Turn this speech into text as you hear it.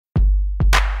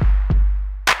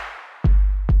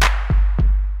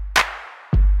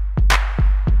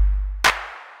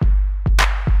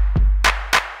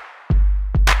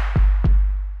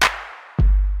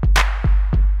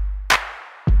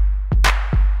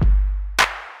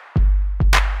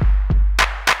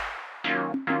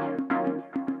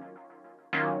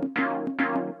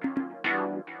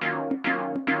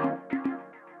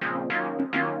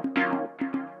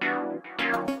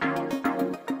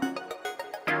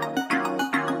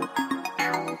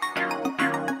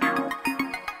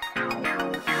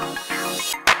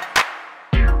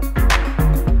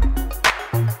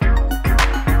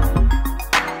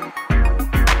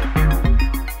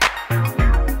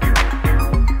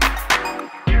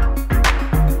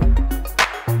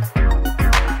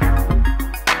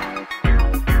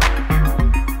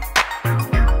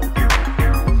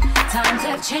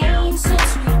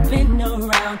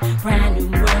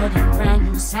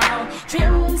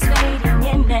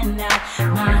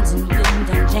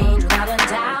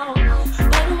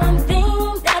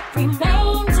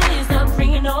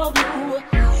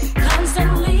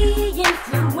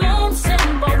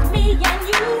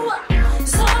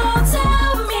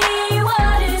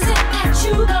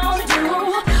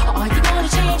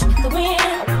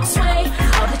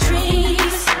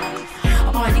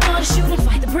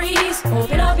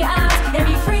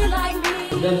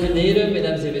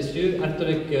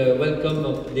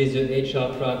welcome op deze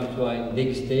HR Private Wine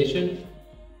Degustation.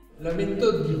 La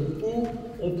méthode d'Irupo,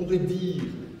 on pourrait dire,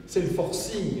 c'est le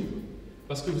forcing,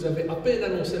 parce que vous avez à peine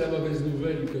annoncé la mauvaise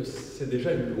nouvelle que c'est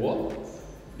déjà une loi.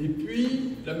 Et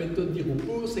puis, la méthode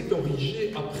d'Irupo, c'est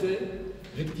corriger après,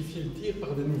 rectifier le tir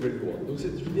par des nouvelles lois. Donc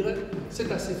je dirais,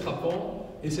 c'est assez frappant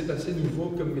et c'est assez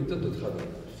nouveau comme méthode de travail.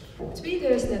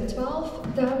 2012,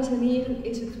 dames en heren,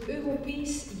 is het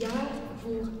Europees jaar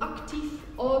voor actief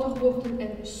ouder worden en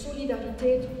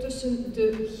solidariteit tussen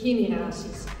de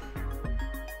generaties.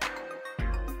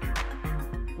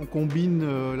 On combine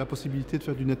la possibilité de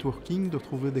faire du networking, de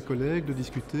retrouver des collègues, de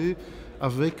discuter,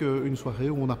 avec une soirée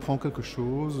où on apprend quelque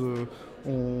chose,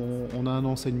 on a un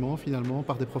enseignement finalement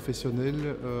par des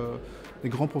professionnels, des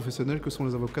grands professionnels que sont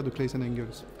les avocats de Claes &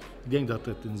 Engels. Ik denk dat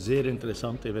het een zeer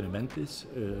interessant evenement is.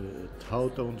 Het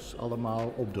houdt ons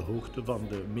allemaal op de hoogte van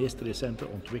de meest recente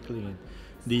ontwikkelingen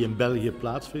die in België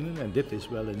plaatsvinden. En dit is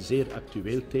wel een zeer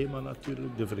actueel thema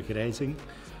natuurlijk, de vergrijzing.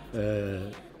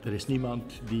 Er is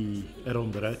niemand die er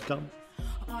onderuit kan.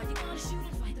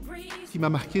 Ce qui m'a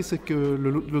marqué, c'est que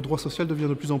le droit social devient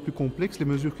de plus en plus complexe. Les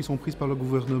mesures qui sont prises par le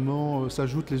gouvernement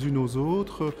s'ajoutent les unes aux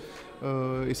autres.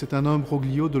 Et c'est un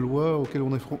imbroglio de lois auquel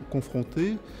on est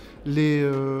confronté.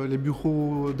 Les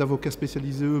bureaux d'avocats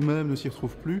spécialisés eux-mêmes ne s'y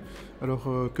retrouvent plus. Alors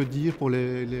que dire pour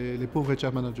les pauvres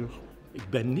HR managers? Ik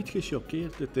ben niet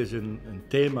gechoqueerd. Het is een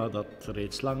thema dat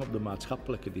reeds lang op de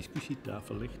maatschappelijke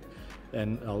discussietafel ligt.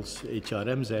 En als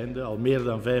HRM zijnde al meer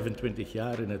dan 25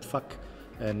 jaar in het vak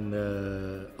en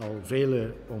al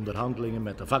vele onderhandelingen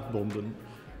met de vakbonden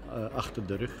achter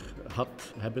de rug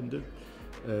hebbende,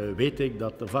 weet ik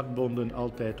dat de vakbonden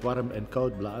altijd warm en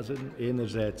koud blazen.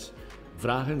 Enerzijds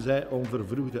vragen zij om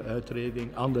vervroegde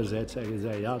uittreding, anderzijds zeggen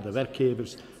zij ja, de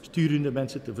werkgevers sturen de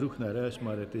mensen te vroeg naar huis,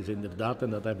 maar het is inderdaad, en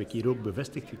dat heb ik hier ook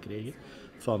bevestigd gekregen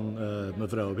van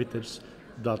mevrouw Witters,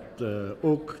 dat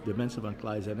ook de mensen van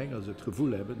Claes & Engels het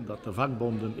gevoel hebben dat de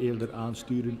vakbonden eerder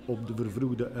aansturen op de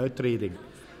vervroegde uittreding.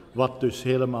 Wat dus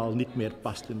helemaal niet meer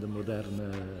past in het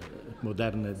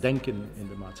moderne denken in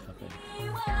de maatschappij.